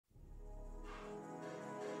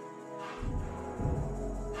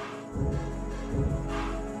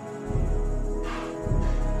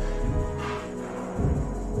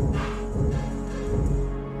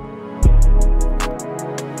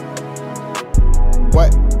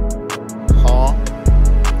What? Huh?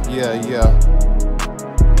 Yeah.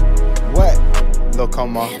 What? Lo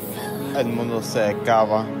como el mundo se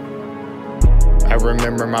acaba. I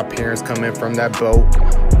remember my parents coming from that boat,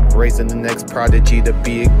 raising the next prodigy to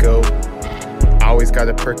be a GOAT. I always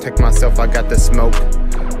gotta protect myself, I got the smoke.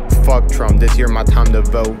 Fuck Trump, this year my time to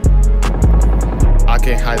vote. I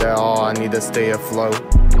can't hide at all, I need to stay afloat.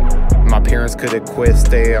 My parents could've quit,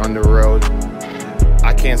 stay on the road.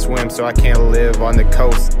 I can't swim, so I can't live on the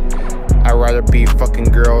coast. I'd rather be fucking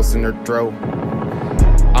girls in their throat.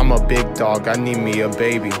 I'm a big dog, I need me a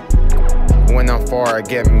baby. When I'm far, I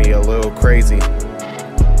get me a little crazy.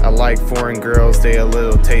 I like foreign girls, they a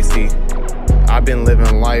little tasty. I've been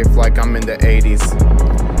living life like I'm in the 80s.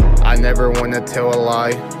 I never wanna tell a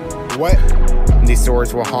lie. What? These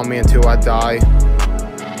stories will haunt me until I die.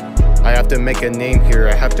 I have to make a name here,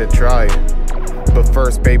 I have to try. But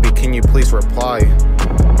first, baby, can you please reply?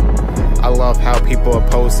 I love how people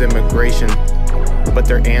oppose immigration, but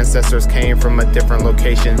their ancestors came from a different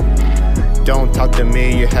location. Don't talk to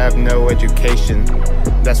me, you have no education.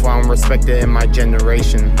 That's why I'm respected in my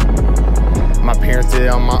generation. My parents did it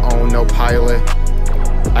on my own, no pilot.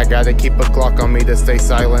 I gotta keep a Glock on me to stay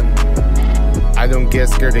silent. I don't get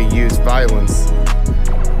scared to use violence.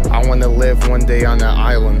 I wanna live one day on an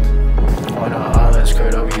island. On an island,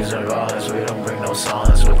 scared of using violence. We don't bring no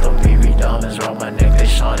silence. With them BB diamonds around my neck, they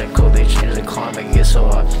shining cold. They change the climate, get so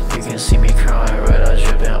hot. You can see me crying, red eyes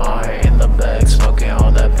dripping iron in the bag, smoking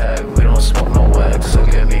on that pack. We don't smoke no wax. Look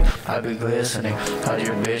at me, I be glistening. Hide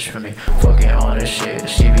your bitch for me, fucking on this shit.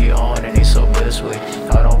 She be on and he's so blissfully.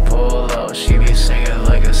 I don't pull out, she be singing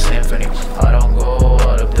like a symphony. I don't go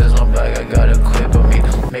out if there's no bag. I got a clip of me,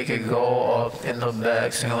 make it go up in the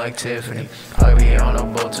back, singing like Tiffany. I be on a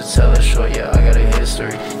boat to tell a short, yeah, I got a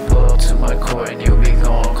history. Pull up to my court and you be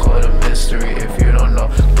gone, call it a mystery. If you don't know,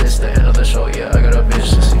 this the end of the show, yeah.